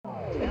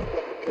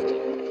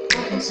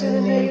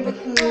And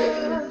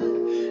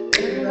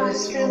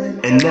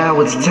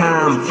now it's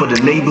time for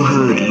the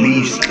Neighborhood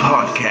Leafs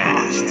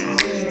podcast.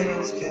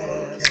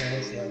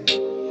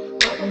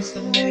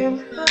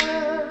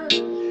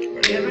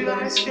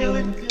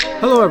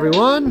 Hello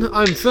everyone,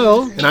 I'm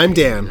Phil. And I'm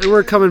Dan. And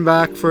we're coming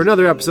back for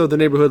another episode of the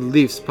Neighborhood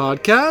Leafs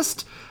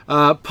podcast.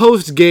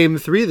 Post Game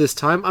 3 this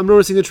time, I'm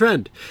noticing a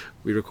trend.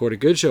 We record a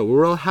good show where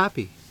we're all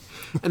happy.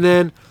 And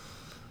then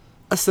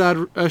a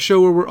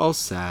show where we're all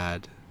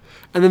sad.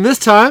 And then this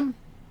time,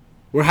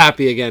 we're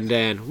happy again,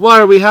 Dan. Why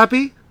are we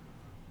happy?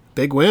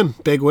 Big win.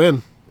 Big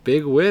win.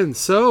 Big win.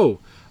 So,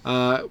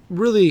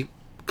 really,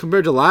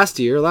 compared to last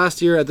year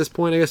at this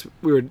point, I guess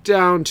we were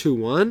down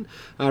 2-1.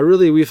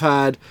 Really, we've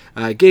had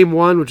Game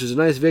 1, which is a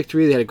nice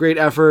victory. They had a great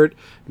effort.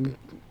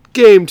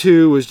 Game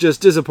 2 was just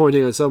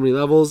disappointing on so many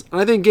levels.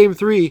 And I think Game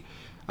 3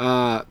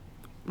 was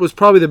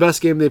probably the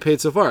best game they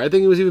played so far. I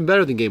think it was even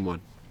better than Game 1.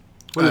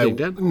 What do you think,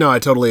 Dan? No, I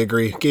totally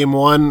agree. Game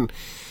 1,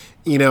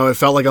 it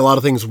felt like a lot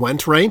of things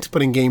went right,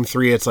 but in Game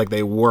 3, it's like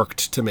they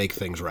worked to make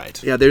things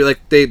right. Yeah,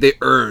 they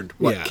earned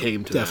what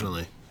came to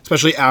definitely. them.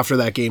 Especially after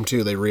that Game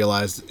 2, they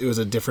realized it was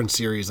a different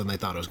series than they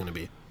thought it was going to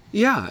be.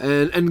 Yeah,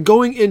 and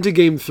going into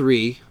Game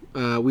 3,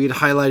 we had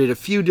highlighted a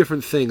few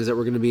different things that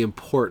were going to be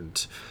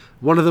important.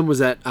 One of them was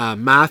that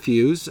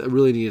Matthews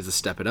really needed to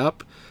step it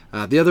up.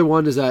 The other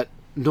one is that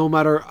no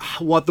matter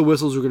what the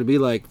whistles were going to be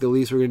like, the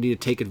Leafs were going to need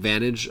to take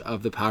advantage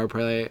of the power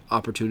play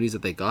opportunities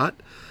that they got.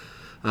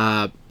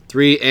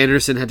 3,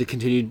 Anderson had to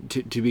continue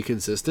to be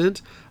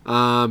consistent.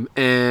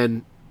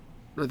 And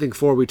I think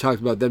 4, we talked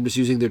about them just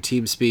using their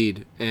team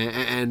speed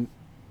and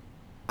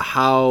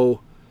how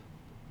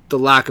the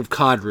lack of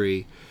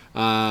Kadri,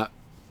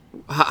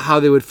 how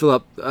they would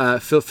fill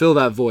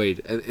that void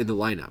in the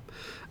lineup.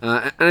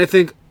 And I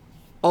think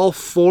all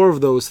 4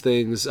 of those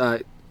things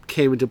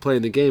came into play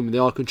in the game, and they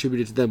all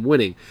contributed to them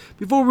winning.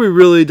 Before we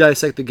really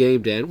dissect the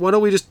game, Dan, why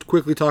don't we just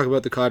quickly talk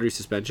about the Kadri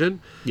suspension?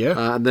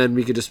 Yeah. And then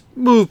we could just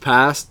move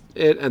past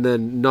it and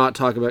then not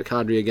talk about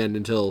Kadri again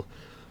until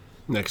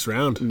next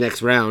round,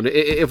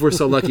 if we're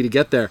so lucky to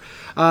get there.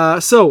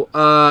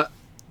 The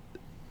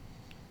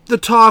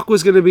talk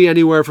was going to be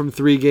anywhere from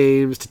 3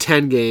 games to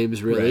 10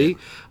 games, really.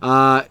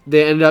 Right.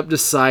 They ended up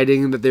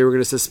deciding that they were going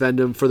to suspend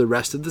him for the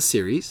rest of the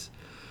series.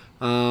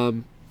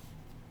 Thoughts,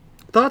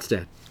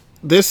 Dan?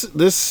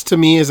 This to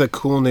me is a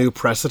cool new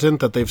precedent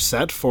that they've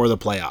set for the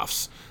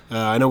playoffs.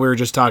 I know we were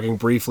just talking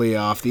briefly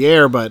off the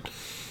air, but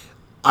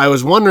I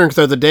was wondering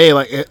throughout the day,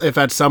 like, if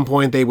at some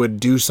point they would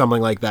do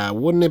something like that.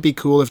 Wouldn't it be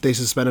cool if they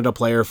suspended a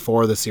player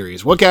for the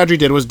series? What Kadri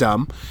did was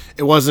dumb.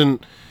 It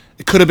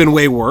could have been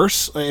way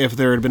worse if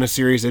there had been a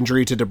serious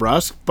injury to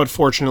DeBrusk, but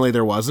fortunately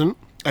there wasn't.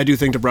 I do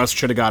think DeBrusk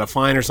should have got a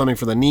fine or something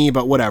for the knee,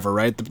 but whatever,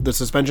 right? The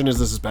suspension is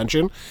the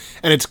suspension.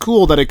 And it's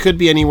cool that it could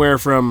be anywhere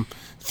from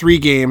 3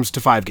 games to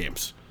 5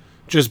 games,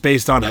 just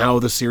based on how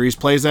the series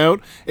plays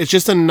out. It's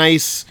just a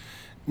nice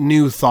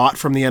new thought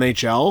from the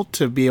NHL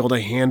to be able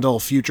to handle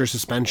future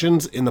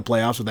suspensions in the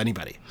playoffs with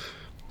anybody.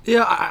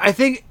 Yeah, I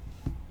think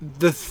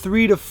the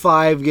 3 to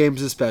 5 game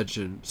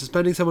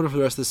suspending someone for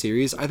the rest of the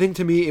series, I think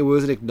to me it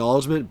was an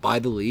acknowledgement by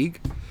the league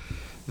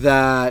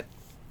that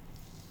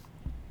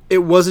it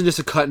wasn't just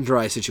a cut and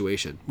dry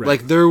situation. Right.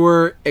 Like, there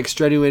were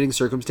extenuating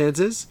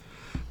circumstances,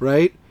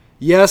 right?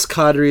 Yes,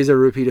 Kadri is a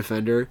repeat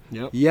offender.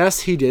 Yep.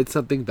 Yes, he did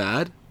something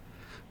bad.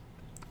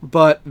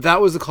 But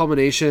that was the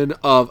culmination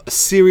of a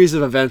series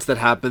of events that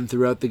happened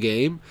throughout the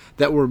game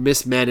that were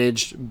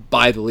mismanaged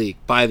by the league,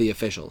 by the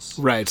officials.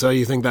 Right, so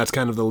you think that's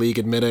kind of the league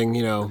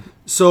admitting,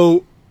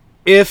 So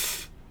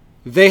if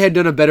they had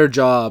done a better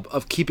job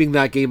of keeping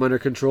that game under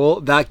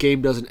control, that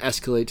game doesn't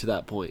escalate to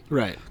that point.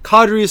 Right.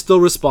 Kadri is still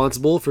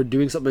responsible for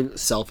doing something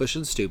selfish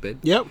and stupid.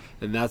 Yep.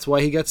 And that's why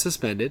he gets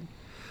suspended.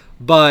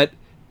 But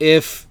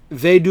if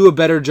they do a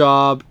better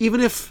job,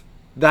 even if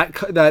that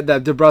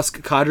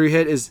DeBrusk Kadri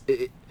hit is...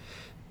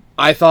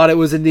 I thought it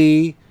was a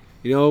knee.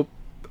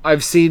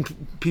 I've seen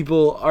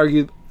people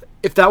argue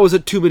if that was a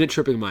 2-minute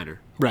tripping minor.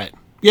 Right.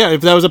 Yeah,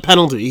 if that was a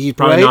penalty, he's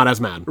probably not as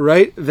mad.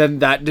 Right? Then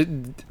that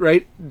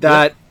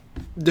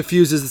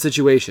diffuses the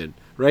situation.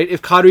 Right?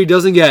 If Kadri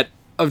doesn't get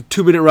a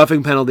 2-minute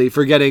roughing penalty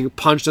for getting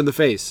punched in the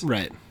face.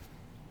 Right.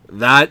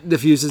 That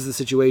diffuses the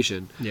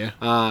situation. Yeah.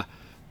 The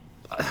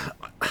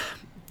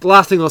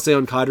last thing I'll say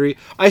on Kadri,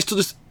 I still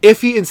just,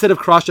 if he, instead of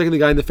cross-checking the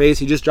guy in the face,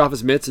 he just dropped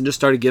his mitts and just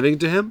started giving it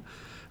to him,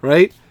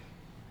 right?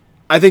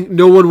 I think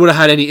no one would have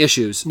had any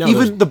issues. No,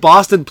 even the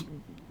Boston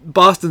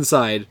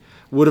side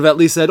would have at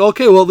least said,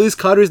 okay, well, at least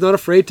Kadri's not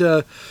afraid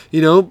to,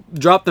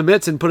 drop the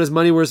mitts and put his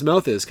money where his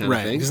mouth is, kind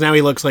of thing. Because now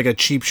he looks like a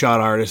cheap shot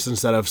artist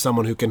instead of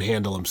someone who can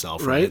handle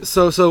himself. Right?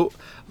 So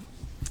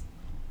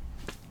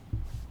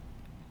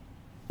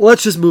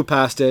let's just move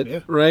past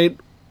it, right?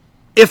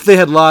 If they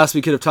had lost,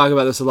 we could have talked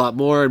about this a lot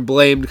more and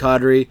blamed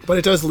Kadri. But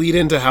it does lead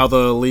into how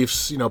the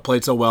Leafs,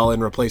 played so well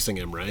in replacing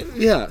him, right?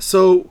 Yeah,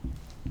 so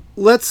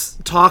let's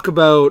talk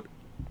about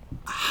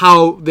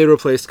how they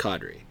replaced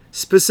Kadri.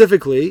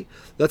 Specifically,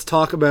 let's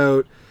talk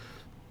about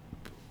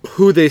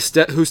who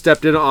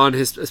stepped in on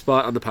his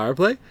spot on the power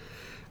play.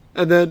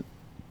 And then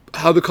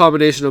how the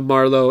combination of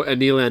Marlowe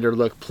and Nylander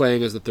look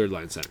playing as the third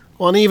line center.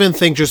 Well, and even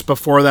think just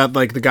before that,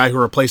 like the guy who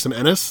replaced him,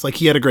 Ennis, like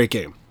he had a great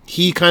game.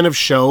 He kind of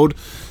showed,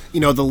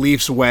 the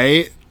Leafs'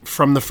 way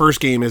from the first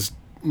game is,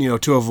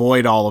 to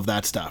avoid all of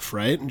that stuff,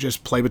 right? And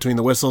just play between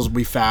the whistles,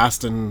 be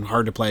fast and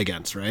hard to play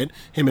against, right?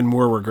 Him and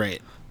Moore were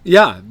great.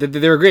 Yeah,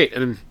 they were great.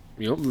 And,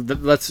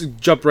 let's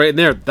jump right in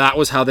there. That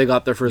was how they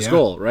got their first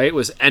goal, right? It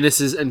was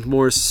Ennis's and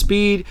Moore's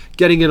speed,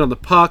 getting in on the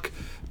puck,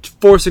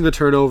 forcing the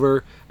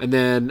turnover, and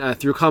then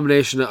through a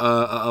combination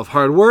of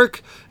hard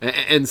work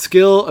and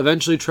skill,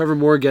 eventually Trevor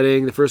Moore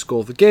getting the first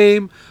goal of the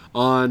game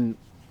on...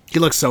 He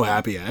looks so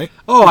happy, eh?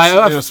 Oh,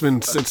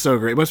 it's so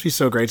great. It must be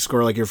so great to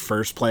score like your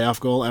first playoff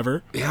goal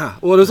ever. Yeah.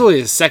 Well, it was only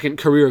his second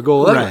career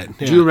goal ever. Right,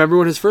 yeah. Do you remember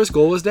what his first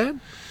goal was,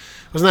 Dan?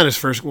 Wasn't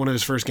that one of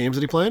his first games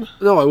that he played?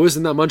 No, it was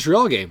in that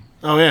Montreal game.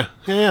 Oh, yeah.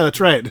 Yeah, that's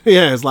right.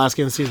 Yeah, his last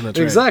game of the season, that's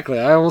right. Exactly.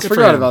 I almost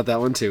forgot about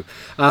that one, too.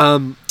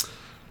 So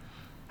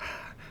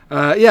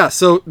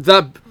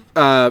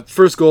that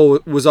first goal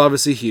was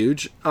obviously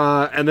huge.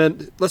 And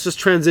then let's just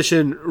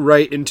transition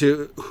right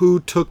into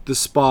who took the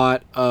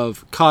spot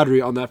of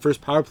Kadri on that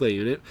first power play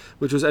unit,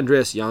 which was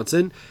Andreas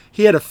Janssen.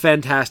 He had a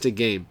fantastic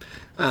game.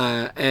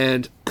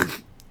 And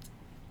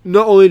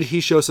not only did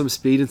he show some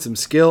speed and some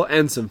skill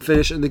and some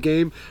finish in the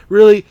game,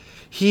 really,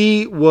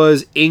 he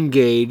was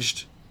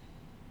engaged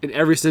in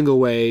every single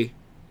way,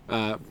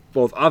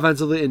 both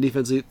offensively and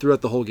defensively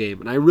throughout the whole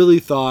game. And I really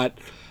thought,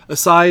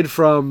 aside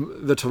from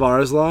the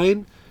Tavares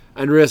line,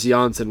 Andreas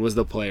Janssen was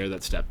the player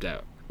that stepped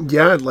out.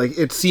 Yeah, like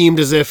it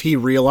seemed as if he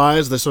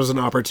realized this was an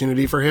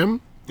opportunity for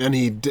him, and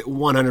he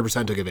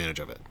 100% took advantage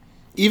of it.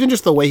 Even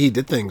just the way he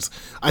did things.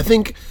 I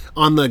think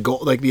on the goal,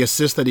 like the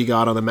assist that he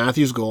got on the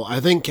Matthews goal,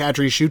 I think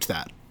Kadri shoots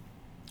that.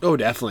 Oh,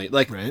 definitely.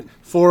 Like right?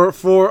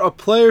 for a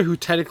player who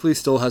technically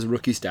still has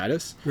rookie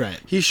status,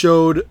 right? He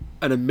showed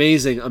an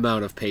amazing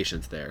amount of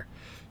patience there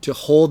to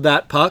hold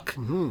that puck,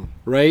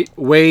 right?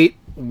 Wait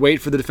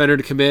for the defender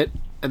to commit,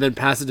 and then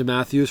pass it to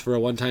Matthews for a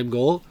one-time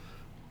goal.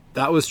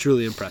 That was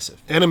truly impressive.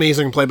 An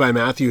amazing play by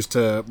Matthews.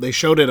 They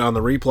showed it on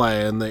the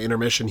replay and the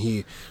intermission.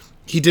 He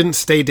didn't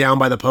stay down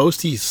by the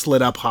post. He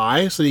slid up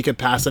high so he could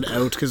pass it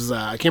out because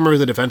I can't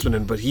remember the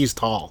defenseman, but he's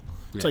tall.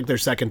 It's like their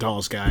second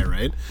tallest guy,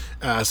 right?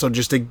 So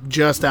just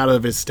out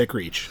of his stick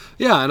reach.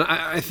 Yeah, and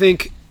I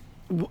think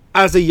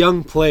as a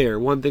young player,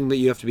 one thing that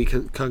you have to be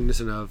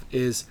cognizant of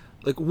is,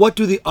 like, what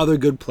do the other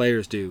good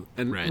players do?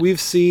 And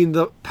we've seen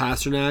the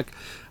Pasternak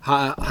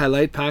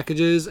highlight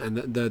packages and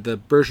the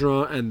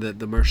Bergeron and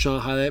the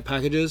Marchand highlight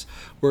packages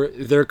where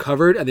they're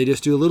covered and they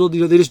just do a little,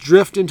 they just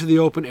drift into the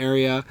open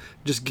area,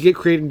 just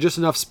creating just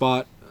enough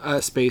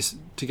space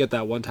to get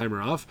that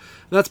one-timer off.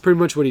 And that's pretty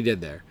much what he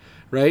did there.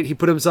 Right, he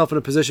put himself in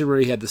a position where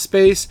he had the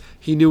space,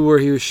 he knew where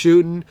he was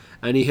shooting,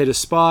 and he hit a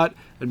spot,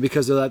 and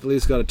because of that, the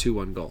Leafs got a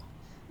 2-1 goal.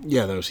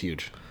 Yeah, that was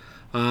huge.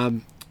 I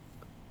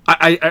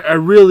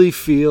really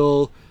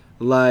feel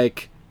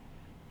like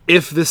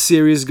if the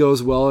series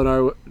goes well in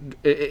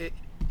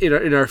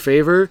our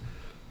favor,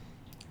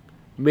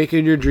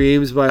 "Making Your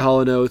Dreams" by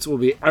Hall & Oates will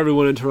be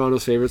everyone in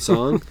Toronto's favorite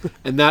song,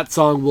 and that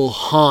song will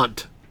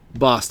haunt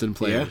Boston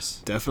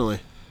players. Yeah,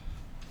 definitely.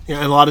 Yeah,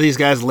 and a lot of these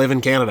guys live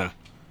in Canada.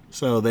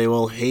 So they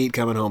will hate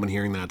coming home and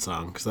hearing that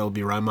song because they'll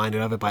be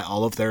reminded of it by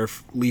all of their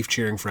Leaf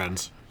cheering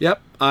friends.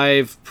 Yep.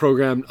 I've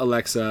programmed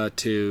Alexa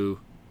to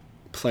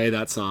play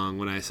that song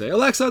when I say,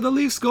 "Alexa, the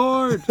Leafs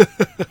scored." For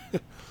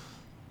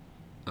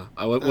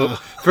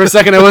a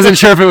second, I wasn't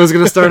sure if it was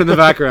going to start in the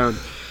background.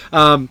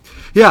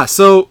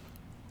 So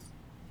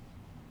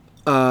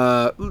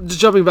just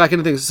jumping back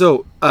into things.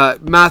 So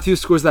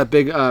Matthews scores that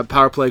big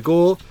power play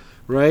goal,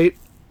 right?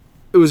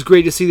 It was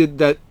great to see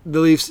that the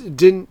Leafs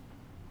didn't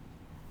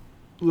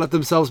let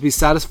themselves be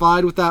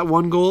satisfied with that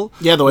one goal.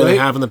 Yeah, the way they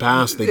have in the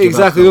past.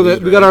 Exactly.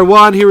 We got our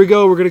one. Here we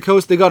go. We're going to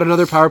coast. They got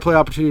another power play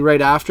opportunity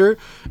right after.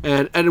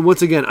 And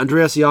once again,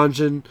 Andreas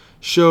Janssen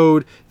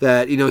showed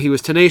that he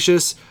was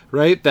tenacious,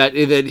 right? That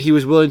he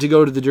was willing to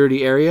go to the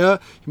dirty area.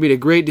 He made a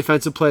great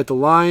defensive play at the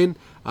line.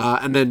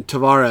 And then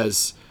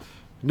Tavares,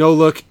 no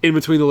look in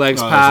between the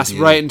legs pass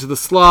right into the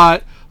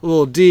slot. A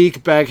little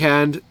deke,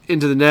 backhand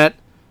into the net.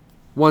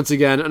 Once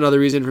again, another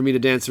reason for me to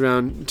dance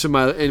around in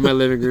my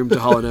living room to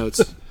Hall &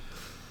 Oates.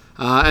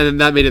 And then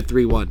that made it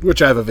 3-1.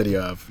 Which I have a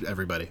video of,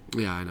 everybody.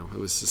 Yeah, I know. It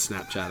was a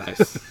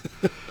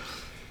Snapchat.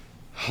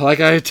 Like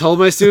I told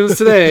my students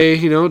today,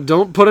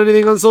 don't put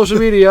anything on social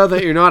media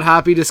that you're not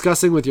happy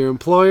discussing with your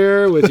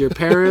employer, with your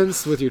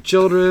parents, with your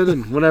children,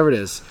 and whatever it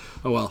is.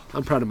 Oh, well,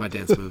 I'm proud of my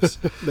dance moves.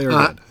 They were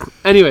good.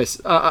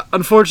 Anyways,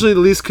 unfortunately,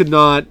 the Leafs could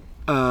not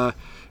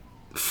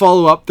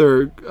follow up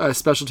their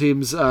special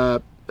teams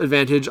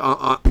advantage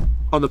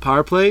on the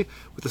power play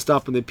with the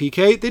stop on the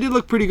PK. They did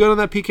look pretty good on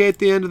that PK at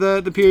the end of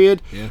the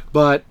period. Yeah.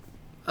 But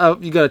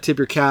you got to tip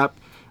your cap.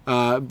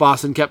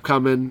 Boston kept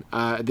coming.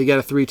 They get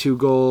a 3-2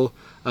 goal.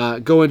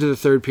 Go into the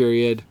third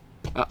period,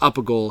 up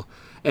a goal.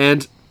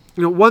 And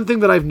one thing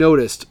that I've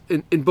noticed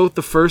in both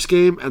the first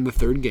game and the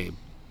third game,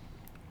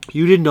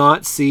 you did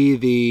not see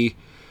the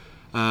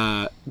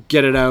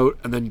get it out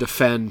and then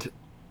defend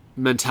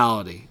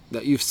mentality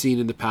that you've seen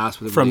in the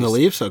past with from the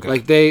Leafs. Okay,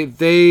 like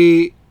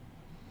they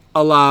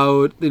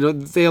allowed,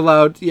 they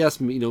allowed, yes,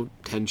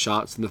 10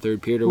 shots in the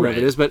third period or whatever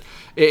Right. it is, but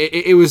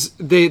it was,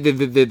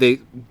 they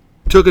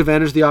took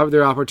advantage of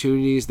their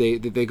opportunities.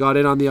 They got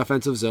in on the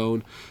offensive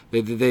zone.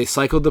 They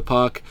cycled the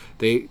puck.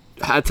 They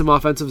had some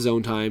offensive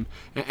zone time,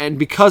 and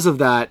because of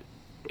that,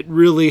 it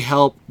really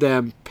helped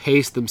them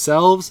pace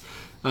themselves,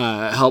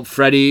 helped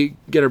Freddie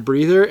get a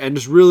breather, and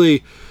just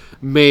really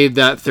made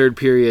that third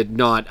period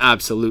not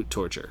absolute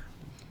torture.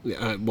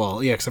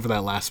 Well, yeah, except for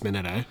that last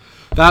minute, eh?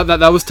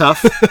 That was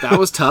tough. That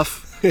was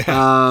tough.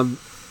 Yeah.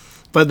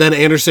 But then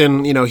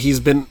Anderson, he's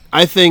been...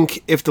 I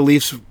think if the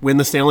Leafs win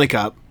the Stanley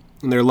Cup,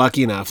 and they're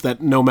lucky enough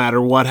that no matter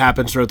what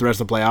happens throughout the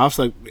rest of the playoffs,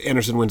 like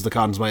Anderson wins the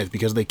Conn Smythe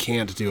because they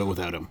can't do it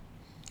without him.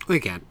 They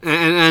can.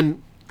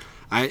 And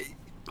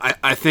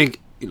I think,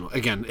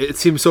 again, it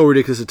seems so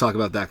ridiculous to talk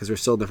about that because we're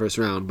still in the first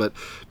round, but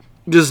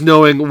just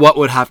knowing what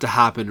would have to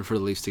happen for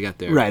the Leafs to get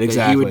there. Right,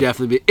 exactly. He would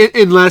definitely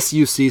be... Unless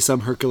you see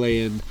some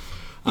Herculean...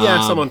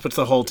 Yeah, someone puts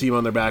the whole team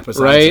on their back besides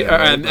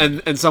right,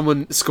 him, and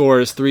someone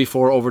scores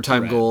 3-4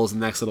 overtime goals in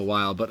the next little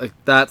while, but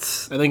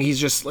that's... I think he's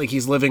just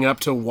he's living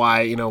up to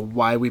why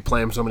we play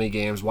him so many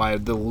games, why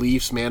the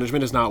Leafs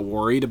management is not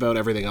worried about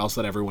everything else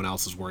that everyone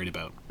else is worried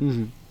about.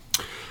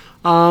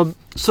 Mm-hmm.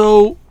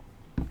 So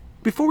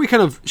before we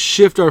kind of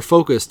shift our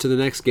focus to the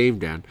next game,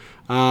 Dan,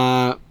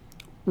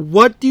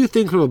 what do you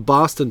think from a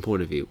Boston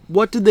point of view?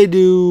 What did they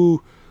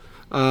do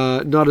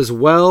not as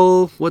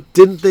well? What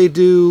didn't they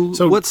do?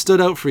 So what stood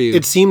out for you?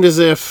 It seemed as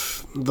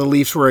if the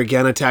Leafs were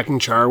again attacking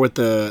Char with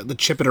the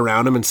chip it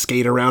around him and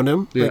skate around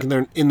him, like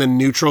they're in the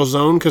neutral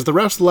zone, because the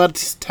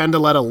refs tend to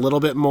let a little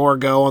bit more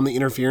go on the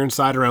interference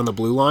side around the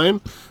blue line.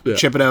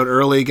 Chip it out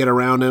early, get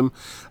around him.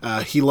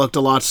 He looked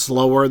a lot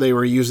slower. They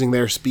were using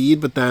their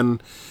speed, but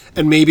then,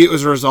 and maybe it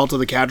was a result of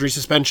the Kadri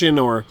suspension,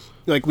 or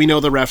we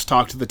know the refs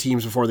talk to the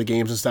teams before the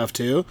games and stuff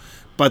too,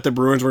 but the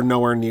Bruins were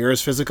nowhere near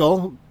as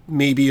physical.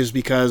 Maybe is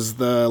because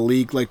the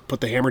league put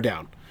the hammer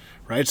down,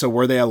 right? So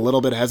were they a little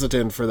bit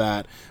hesitant for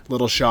that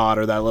little shot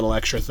or that little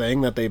extra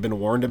thing that they've been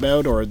warned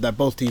about, or that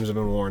both teams have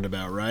been warned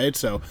about, right?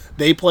 So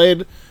they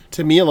played,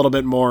 to me, a little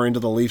bit more into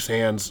the Leafs'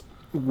 hands,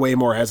 way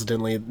more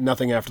hesitantly.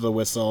 Nothing after the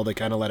whistle. They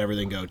kind of let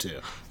everything go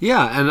too.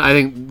 Yeah, and I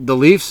think the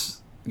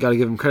Leafs, got to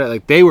give them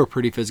credit. They were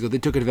pretty physical. They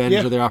took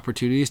advantage of their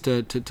opportunities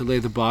to lay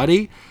the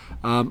body.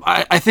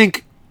 I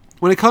think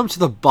when it comes to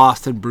the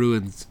Boston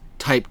Bruins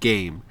type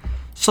game,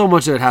 so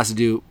much of it has to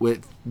do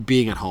with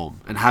being at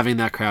home and having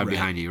that crowd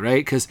behind you,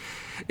 right? Because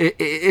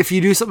if you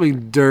do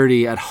something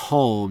dirty at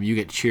home, you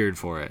get cheered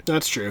for it.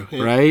 That's true.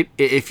 Yeah. Right?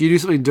 If you do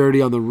something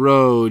dirty on the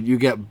road, you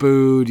get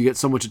booed, you get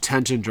so much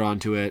attention drawn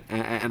to it.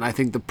 And I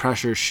think the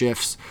pressure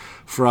shifts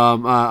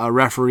from a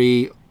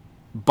referee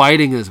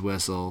biting his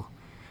whistle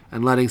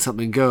and letting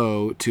something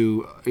go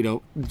to,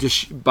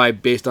 just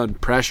based on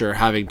pressure,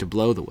 having to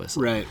blow the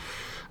whistle. Right.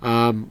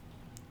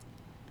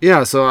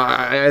 Yeah, so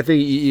I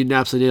think you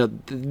absolutely nailed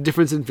it. The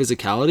difference in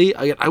physicality,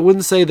 I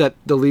wouldn't say that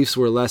the Leafs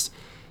were less...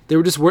 They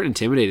weren't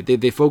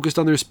intimidated. They focused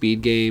on their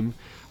speed game.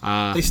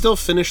 They still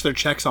finish their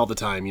checks all the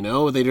time,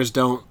 They just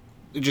don't...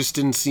 It just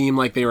didn't seem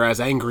like they were as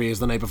angry as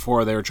the night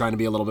before. They were trying to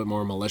be a little bit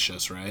more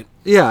malicious, right?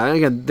 Yeah,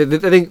 and again,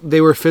 I think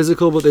they were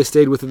physical, but they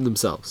stayed within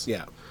themselves.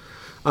 Yeah.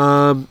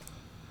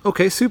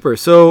 Okay, super.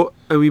 So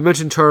we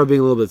mentioned Chara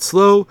being a little bit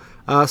slow.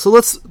 So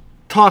let's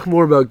talk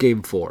more about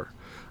Game 4.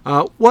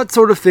 What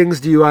sort of things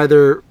do you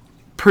either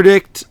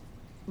predict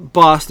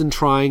Boston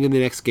trying in the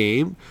next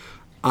game,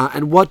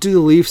 and what do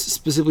the Leafs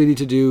specifically need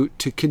to do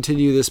to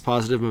continue this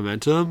positive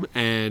momentum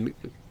and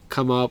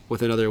come up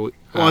with another well,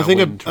 I think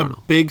win a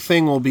big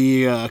thing will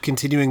be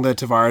continuing the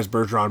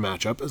Tavares-Bergeron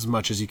matchup as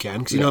much as you can,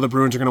 because the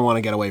Bruins are going to want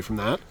to get away from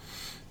that.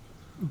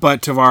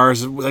 But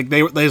Tavares,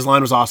 his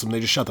line was awesome.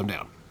 They just shut them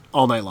down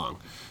all night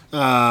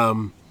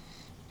long.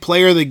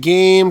 Player of the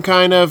game,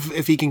 kind of,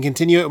 if he can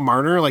continue it,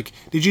 Marner.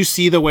 Did you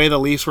see the way the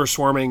Leafs were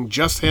swarming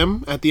just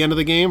him at the end of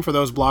the game for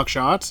those block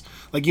shots?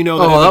 That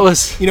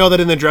that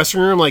in the dressing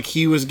room,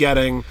 he was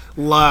getting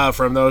love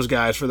from those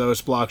guys for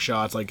those block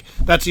shots.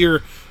 That's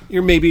your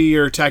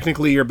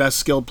technically your best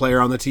skilled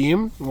player on the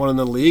team, one in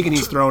the league, and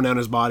he's throwing down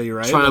his body,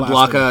 right? Trying to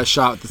block a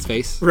shot with his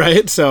face.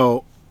 Right,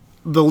 so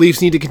the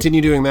Leafs need to continue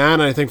doing that,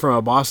 and I think from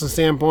a Boston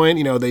standpoint,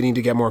 they need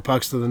to get more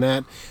pucks to the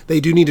net. They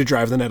do need to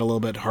drive the net a little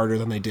bit harder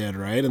than they did,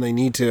 right? And they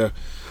need to,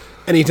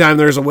 anytime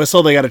there's a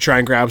whistle, they got to try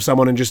and grab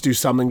someone and just do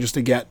something just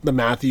to get the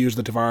Matthews,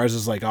 the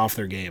Tavares off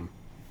their game.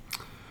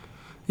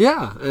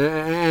 Yeah,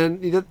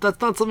 and that's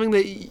not something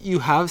that you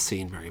have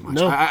seen very much.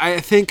 No.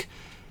 I think,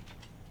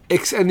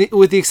 and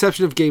with the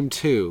exception of Game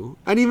 2,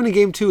 and even in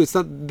Game 2, it's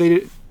not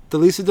the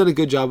Leafs have done a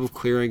good job of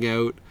clearing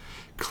out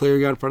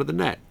in front of the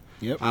net.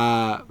 Yep.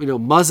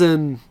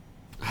 Muzzin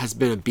has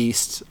been a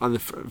beast on the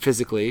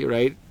physically,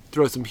 right?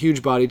 Throws some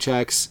huge body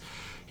checks.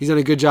 He's done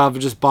a good job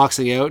of just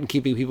boxing out and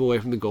keeping people away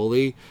from the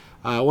goalie.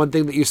 One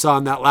thing that you saw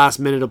in that last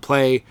minute of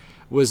play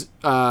was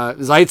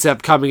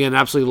Zaitsev coming in and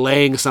absolutely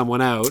laying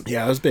someone out.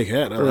 Yeah, it was a big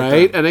hit.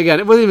 Right? And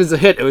again, it wasn't even a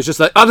hit. It was just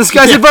this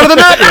guy's in front of the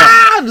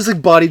net!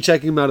 Just body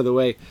checking him out of the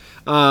way.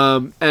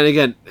 And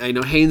again,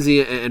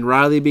 Hainsey and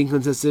Riley being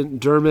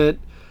consistent. Dermott.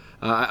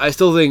 I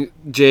still think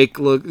Jake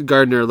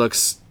Gardner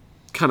looks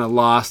kind of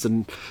lost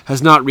and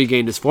has not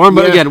regained his form.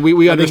 But again,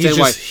 we understand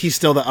why. He's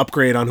still the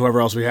upgrade on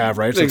whoever else we have,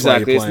 right? So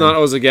Exactly. It's not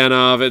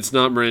Ozhiganov. It's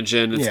not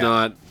Marincin. It's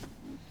not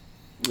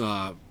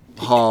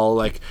Hall.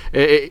 Like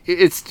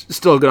it's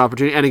still a good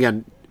opportunity. And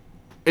again,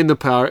 in the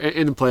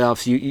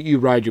playoffs, you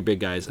ride your big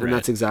guys, and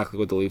that's exactly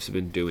what the Leafs have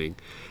been doing.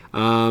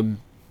 So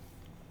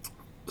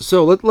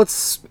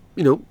let's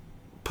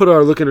put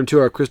our looking into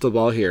our crystal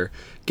ball here.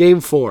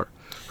 Game 4.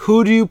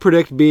 Who do you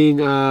predict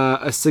being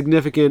a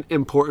significant,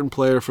 important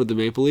player for the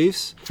Maple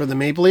Leafs? For the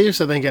Maple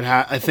Leafs,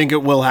 I think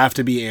it will have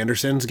to be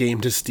Anderson's game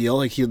to steal.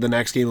 Like the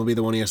next game will be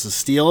the one he has to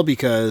steal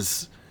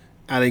because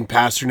I think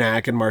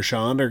Pasternak and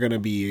Marchand are going to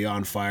be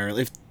on fire.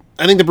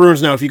 I think the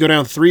Bruins know if you go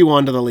down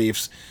 3-1 to the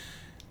Leafs,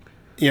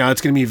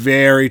 it's going to be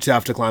very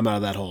tough to climb out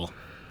of that hole.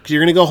 Because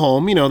you're going to go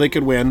home. They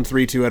could win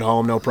 3-2 at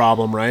home, no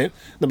problem, right?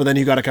 But then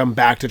you got to come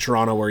back to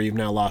Toronto where you've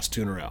now lost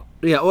 2 in a row.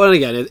 Yeah, well, and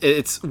again,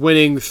 it's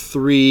winning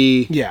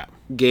 3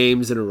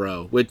 games in a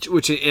row, which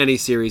in any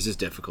series is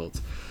difficult.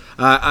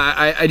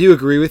 I do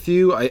agree with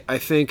you. I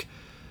think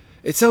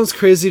it sounds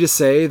crazy to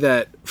say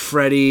that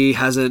Freddie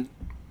hasn't.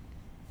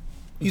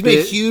 He's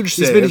made huge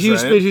saves.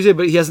 He's been huge,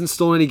 but he hasn't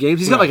stolen any games.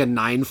 He's got like a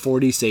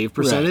 .940 save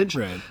percentage.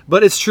 Right.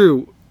 But it's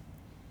true.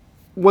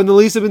 When the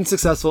Leafs have been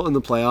successful in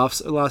the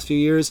playoffs the last few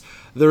years,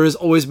 there has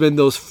always been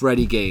those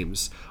Freddie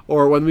games.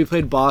 Or when we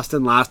played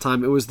Boston last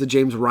time, it was the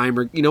James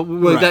Reimer,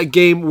 that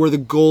game where the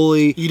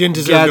goalie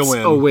gets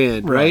a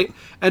win, right?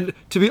 And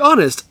to be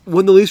honest,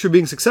 when the Leafs were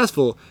being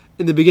successful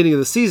in the beginning of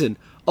the season,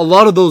 a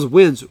lot of those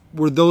wins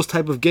were those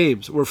type of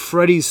games where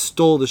Freddie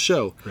stole the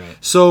show. Right.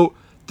 So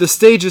the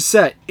stage is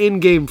set in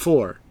Game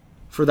 4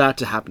 for that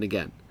to happen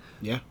again.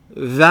 Yeah.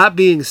 That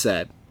being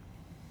said,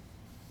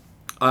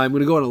 I'm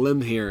going to go on a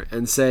limb here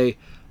and say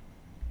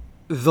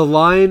the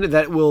line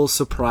that will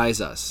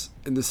surprise us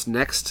in this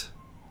next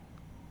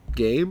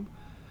game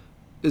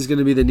is going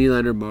to be the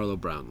Nylander Marleau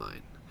Brown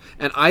line.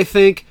 And I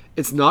think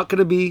it's not going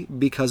to be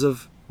because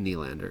of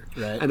Nylander.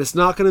 Right. And it's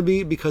not going to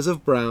be because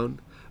of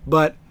Brown.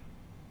 But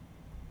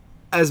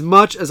as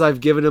much as I've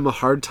given him a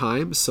hard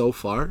time so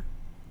far,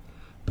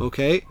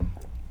 okay,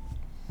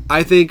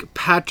 I think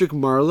Patrick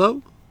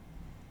Marleau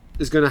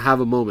is going to have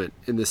a moment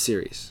in this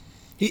series.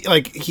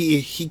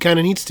 He kind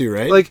of needs to,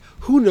 right? Like,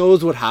 who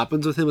knows what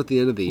happens with him at the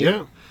end of the year?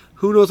 Yeah.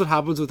 Who knows what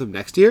happens with him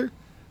next year,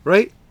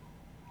 right?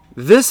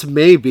 This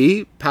may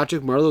be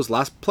Patrick Marleau's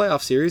last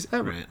playoff series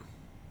ever,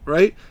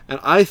 right?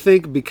 And I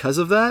think because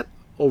of that,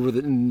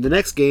 in the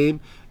next game,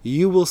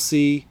 you will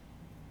see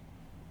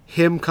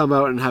him come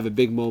out and have a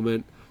big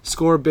moment,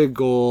 score a big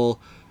goal.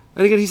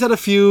 And again, he's had a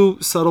few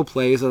subtle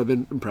plays that have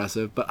been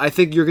impressive, but I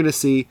think you're going to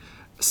see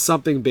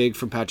something big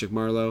from Patrick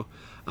Marleau.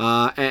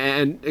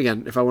 And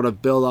again, if I want to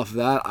build off of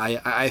that,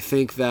 I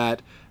think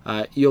that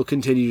you'll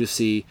continue to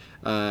see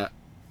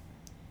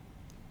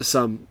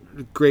some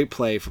great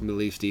play from the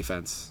Leafs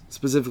defense.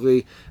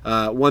 Specifically,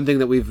 one thing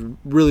that we've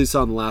really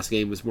saw in the last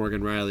game was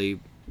Morgan Rielly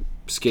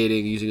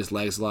skating, using his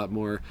legs a lot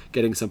more,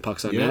 getting some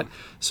pucks on net.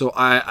 So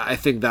I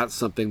think that's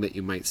something that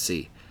you might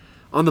see.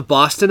 On the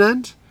Boston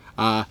end,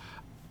 I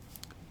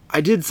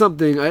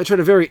tried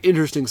a very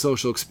interesting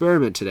social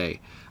experiment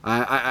today.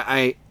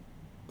 I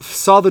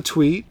saw the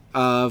tweet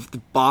of the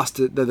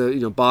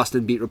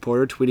Boston beat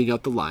reporter tweeting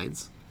out the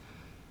lines,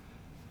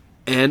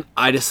 and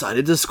I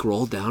decided to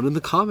scroll down in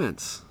the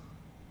comments.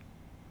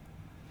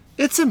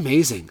 It's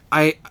amazing.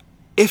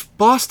 If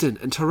Boston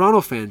and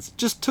Toronto fans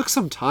just took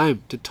some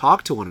time to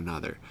talk to one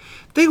another,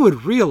 they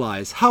would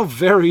realize how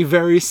very,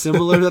 very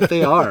similar that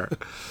they are.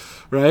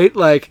 Right?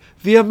 Like,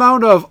 the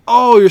amount of,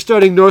 you're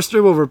starting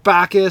Nordstrom over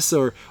Bacchus,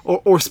 or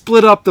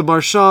split up the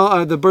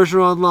Marchand, the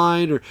Bergeron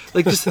line, or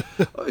like just,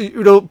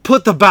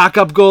 put the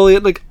backup goalie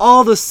in, like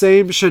all the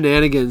same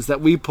shenanigans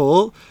that we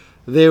pull,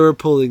 they were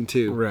pulling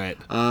too. Right.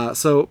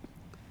 So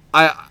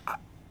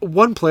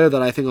one player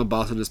that I think on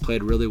Boston has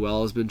played really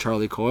well has been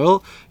Charlie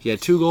Coyle. He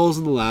had 2 goals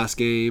in the last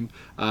game.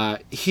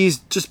 He's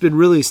just been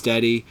really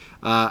steady.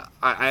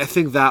 I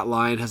think that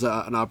line has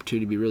an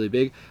opportunity to be really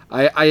big.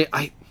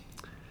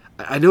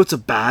 I know it's a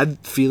bad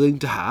feeling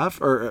to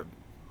have, or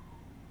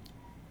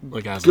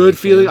like a good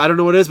feeling. I don't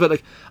know what it is, but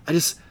like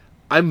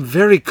I'm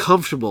very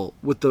comfortable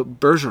with the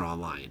Bergeron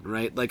line,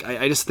 right? Like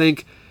I just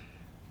think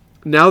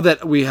now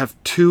that we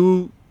have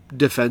 2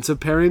 defensive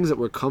pairings that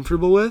we're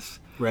comfortable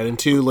with, right, and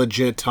 2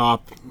 legit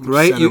top,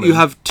 right? You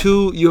have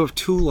two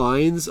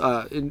lines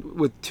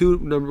with 2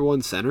 number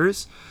 1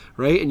 centers.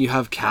 Right, and you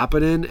have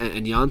Kapanen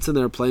and Janssen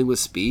that are playing with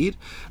speed,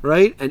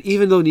 right? And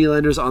even though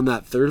Nylander's on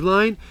that third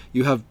line,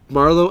 you have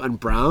Marleau and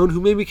Brown,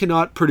 who maybe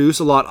cannot produce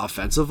a lot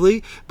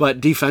offensively,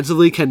 but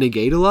defensively can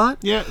negate a lot.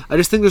 Yeah. I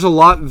just think there's a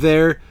lot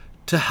there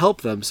to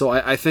help them. So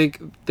I think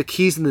the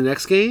keys in the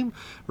next game,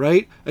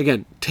 right?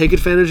 Again, take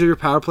advantage of your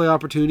power play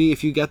opportunity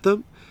if you get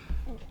them.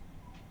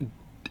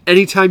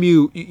 Anytime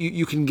you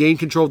can gain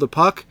control of the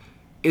puck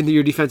in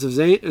your defensive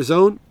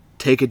zone,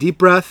 take a deep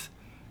breath,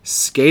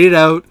 skate it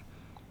out.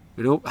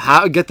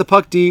 Get the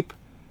puck deep.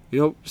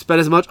 Spend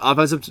as much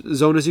offensive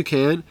zone as you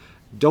can.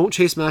 Don't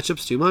chase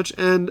matchups too much.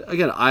 And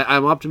again,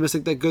 I'm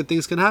optimistic that good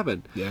things can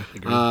happen. Yeah,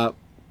 agree.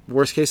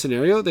 Worst case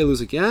scenario, they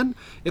lose again.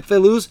 If they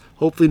lose,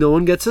 hopefully no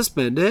one gets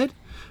suspended.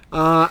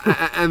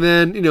 And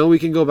then, we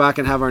can go back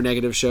and have our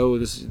negative show.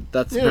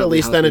 That's at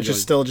least then it's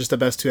still just the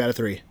best 2 out of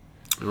 3.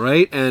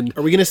 Right? And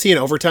are we going to see an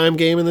overtime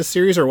game in this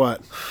series or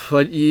what?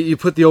 But you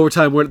put the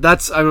overtime where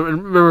I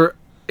remember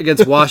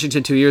against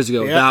Washington 2 years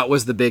ago, that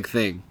was the big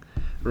thing.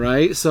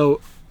 Right? So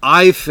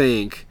I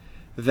think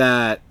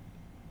that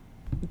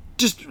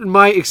just in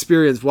my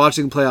experience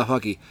watching playoff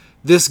hockey,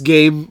 this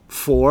game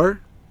 4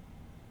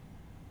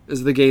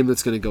 is the game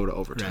that's going to go to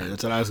overtime. Right,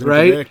 that's what I was going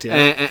to predict. Yeah.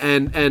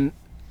 And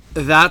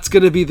that's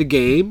going to be the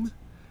game,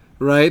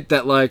 right?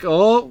 That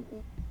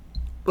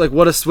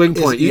what a swing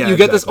point. You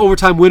get this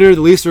overtime winner.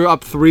 The Leafs are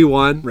up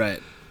 3-1.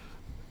 Right.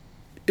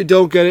 You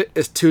don't get it.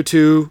 It's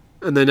 2-2,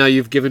 and then now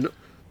you've given,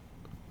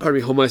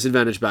 home ice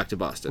advantage back to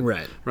Boston.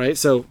 Right. Right.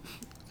 So,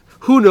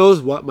 who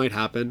knows what might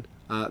happen?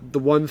 The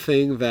one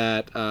thing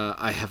that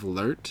I have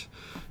learned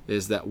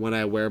is that when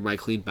I wear my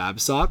clean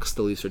Babs socks,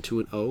 the Leafs are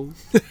 2-0.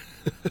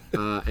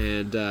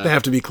 And they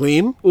have to be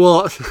clean.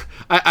 Well,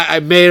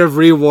 I may have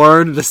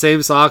reworn the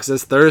same socks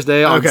as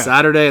Thursday on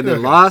Saturday, and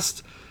then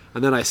lost,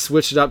 and then I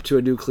switched it up to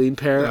a new clean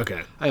pair.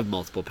 Okay, I have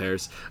multiple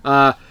pairs.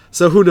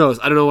 So who knows?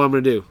 I don't know what I'm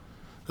going to do.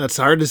 That's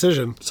a hard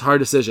decision. It's a hard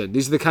decision.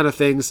 These are the kind of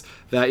things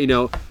that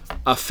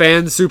a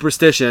fan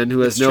superstition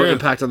who has no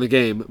impact on the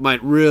game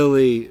might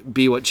really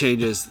be what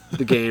changes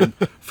the game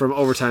from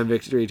overtime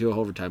victory to a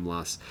overtime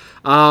loss.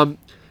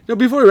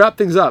 Before we wrap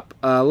things up,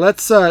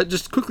 let's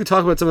just quickly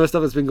talk about some of the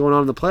stuff that's been going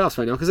on in the playoffs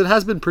right now, because it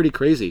has been pretty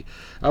crazy.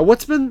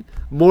 What's been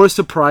more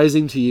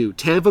surprising to you?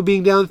 Tampa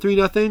being down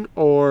 3-0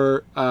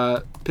 or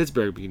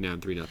Pittsburgh being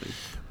down 3-0?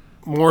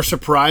 More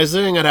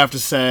surprising, I'd have to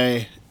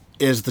say,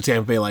 is the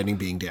Tampa Bay Lightning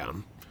being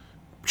down.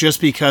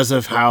 Just because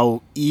of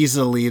how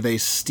easily they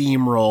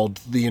steamrolled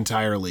the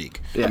entire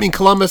league. Yeah. I mean,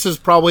 Columbus is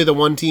probably the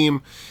one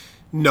team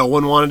no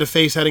one wanted to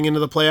face heading into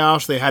the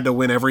playoffs. They had to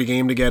win every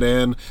game to get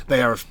in.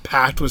 They are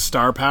packed with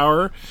star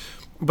power.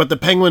 But the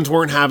Penguins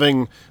weren't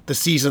having the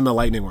season the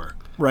Lightning were,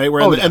 right?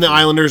 And the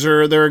Islanders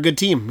they're a good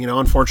team,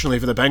 unfortunately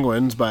for the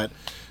Penguins, but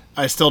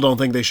I still don't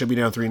think they should be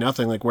down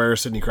 3-0. Like, where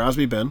has Sidney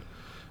Crosby been?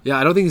 Yeah,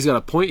 I don't think he's got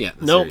a point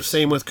yet. Nope,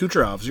 same with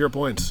Kucherov, 0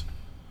 points.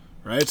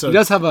 Right? So he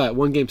does have a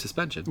 1-game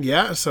suspension.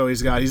 Yeah, so at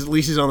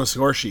least he's on the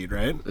score sheet,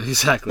 right?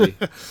 Exactly.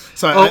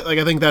 So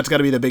I think that's got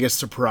to be the biggest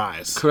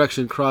surprise.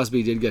 Correction,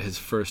 Crosby did get his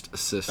first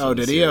assist. Oh,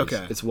 did he?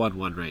 Okay. It's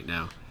 1-1 right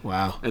now.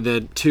 Wow. And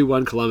then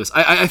 2-1 Columbus.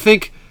 I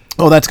think...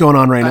 Oh, that's going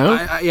on right now?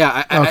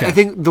 I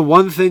think the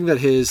one thing that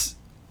has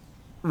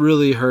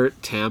really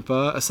hurt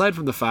Tampa, aside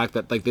from the fact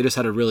that they just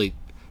had a really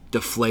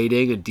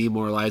deflating and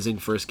demoralizing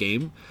first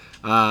game,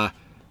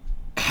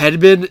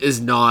 Hedman is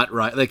not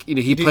right.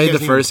 He played the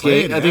first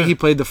game. Yeah. I think he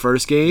played the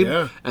first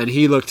game, and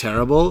he looked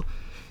terrible.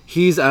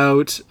 He's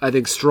out. I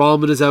think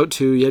Strawman is out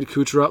too. You had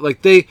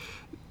Kucherov.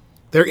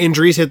 Their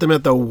injuries hit them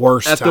at the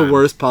worst time. At the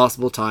worst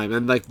possible time,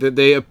 and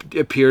they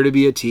appear to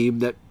be a team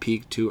that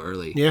peaked too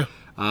early. Yeah.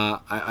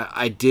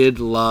 I did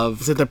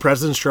love... Is it the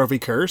President's Trophy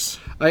curse?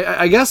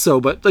 I guess so,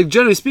 but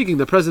generally speaking,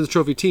 the President's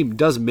Trophy team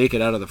does make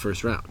it out of the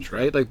first round,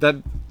 right?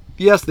 That.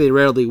 Yes, they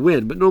rarely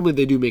win, but normally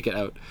they do make it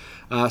out.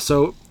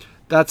 So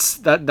that's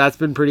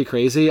been pretty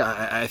crazy.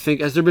 I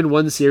think, has there been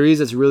one series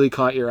that's really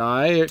caught your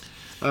eye?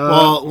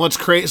 Well, what's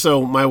crazy?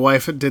 So my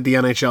wife did the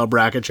NHL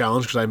bracket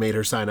challenge because I made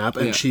her sign up,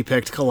 and she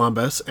picked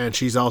Columbus, and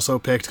she's also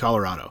picked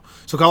Colorado.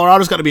 So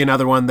Colorado's got to be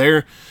another one.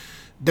 They're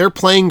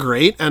playing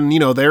great, and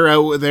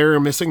they're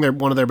missing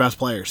one of their best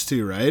players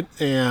too, right?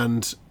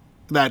 And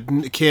that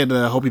kid,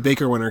 Hobey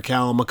Baker winner,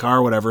 Cal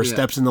McCarr, whatever,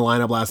 steps in the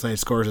lineup last night,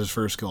 scores his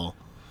first goal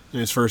in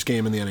his first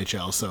game in the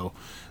NHL. So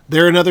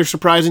they're another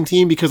surprising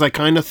team, because I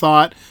kind of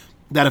thought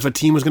that if a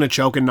team was going to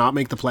choke and not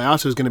make the playoffs,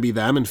 it was going to be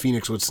them, and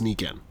Phoenix would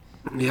sneak in.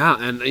 Yeah,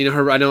 and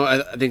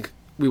I think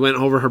we went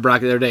over her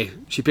bracket the other day.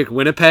 She picked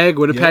Winnipeg.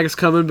 Winnipeg's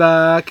coming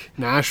back.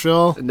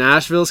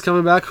 Nashville's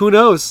coming back. Who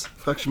knows?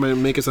 Fuck, she might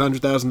make us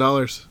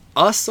 $100,000.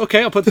 Us?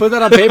 Okay, I'll put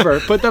that on paper.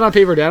 Put that on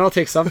paper, Dan. I'll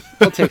take some.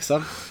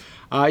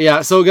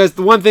 So guys,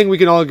 the one thing we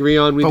can all agree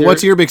on...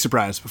 what's your big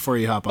surprise before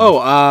you hop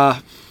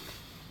on?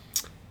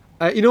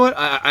 You know what?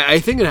 I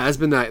think it has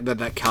been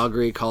that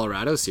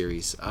Calgary-Colorado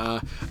series.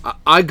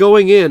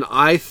 Going in,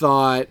 I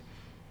thought,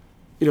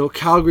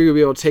 Calgary would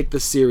be able to take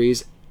this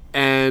series,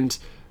 and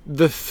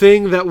the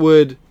thing that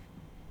would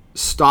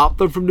stop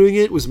them from doing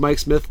it was Mike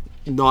Smith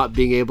not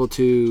being able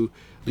to,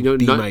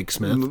 Mike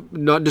Smith,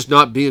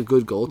 not being a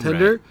good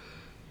goaltender. Right.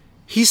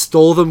 He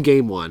stole them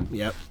game one.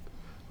 Yep.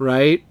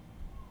 Right?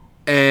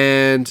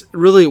 And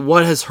really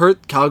what has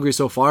hurt Calgary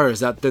so far is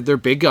that their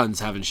big guns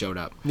haven't showed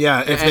up.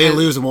 Yeah, if they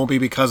lose, it won't be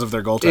because of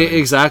their goaltending.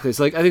 Exactly.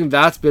 So I think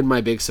that's been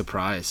my big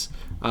surprise.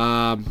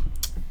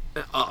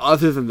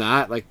 Other than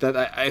that,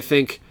 I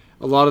think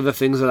a lot of the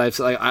things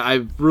that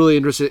I'm really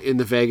interested in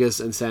the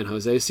Vegas and San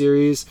Jose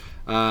series.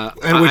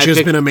 Which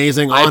has been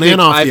amazing on and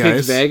off the ice. I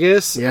picked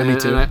Vegas. Yeah, me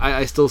too. And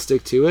I still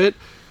stick to it.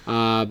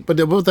 But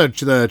both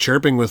the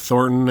chirping with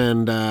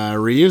Thornton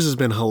and Reeves has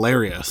been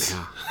hilarious.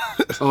 Yeah.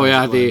 Oh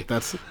yeah,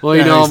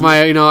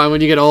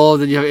 when you get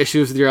old and you have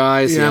issues with your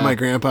eyes. Yeah,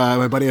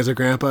 my buddy has a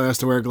grandpa, has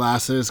to wear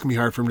glasses. It can be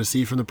hard for him to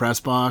see from the press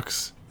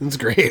box. It's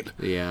great.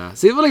 Yeah.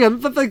 See, but again,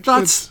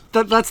 that's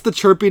the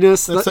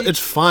chirpiness. It's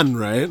fun,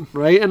 right?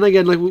 Right, and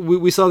again, like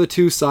we saw the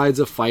two sides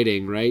of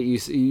fighting, right?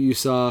 You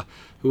saw,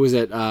 who was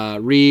it?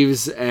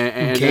 Reeves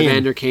and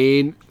Evander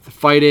Kane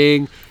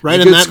fighting. Right,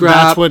 and that's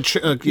what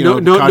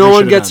no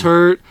one gets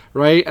hurt,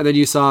 right? And then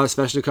you saw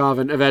Sveshnikov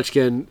and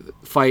Ovechkin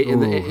fight in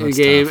the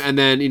game, tough. And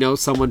then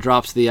someone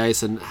drops to the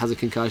ice and has a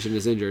concussion,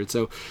 is injured.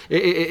 So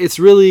it's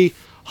really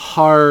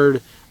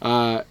hard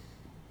to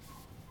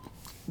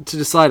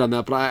decide on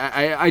that. But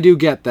I do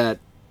get that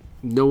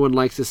no one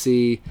likes to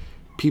see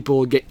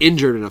people get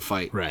injured in a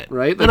fight, right?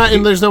 Like,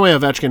 and there's no way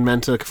Ovechkin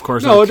meant to, of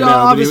course. No,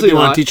 obviously you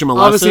want to teach him a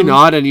lesson? Obviously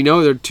not, and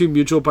they're two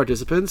mutual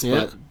participants.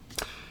 Yeah, but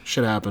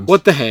shit happens.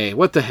 What the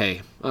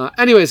hey?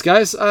 Anyways,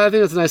 guys, I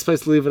think that's a nice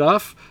place to leave it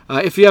off.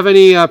 If you have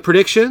any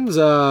predictions,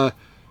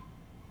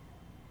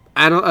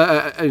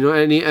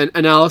 any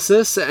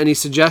analysis, any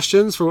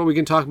suggestions for what we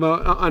can talk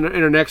about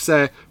in our next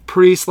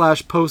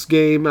pre/post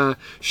game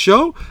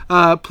show,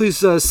 please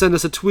send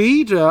us a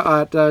tweet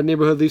at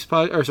Neighborhood Leafs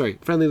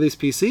Friendly Leafs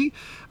PC,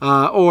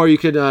 or you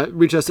can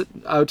reach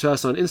out to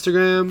us on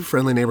Instagram,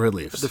 Friendly Neighborhood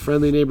Leafs, the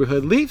Friendly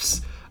Neighborhood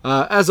Leafs.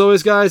 As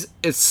always, guys,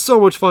 it's so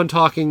much fun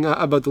talking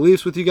about the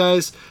Leafs with you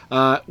guys.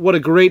 What a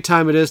great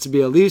time it is to be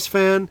a Leafs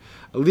fan.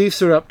 The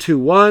Leafs are up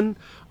 2-1.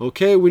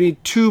 Okay, we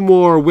need 2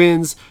 more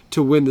wins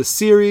to win the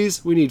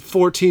series. We need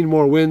 14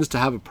 more wins to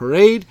have a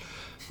parade.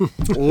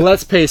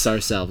 Let's pace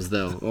ourselves,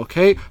 though,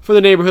 okay? For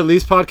the Neighborhood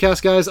Leafs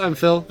podcast, guys, I'm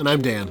Phil. And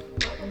I'm Dan.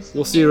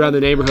 We'll see you around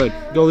the neighborhood.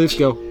 Go Leafs,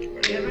 go.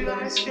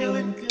 Everybody's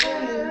feeling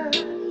good.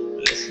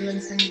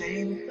 Listening to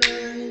neighborhood.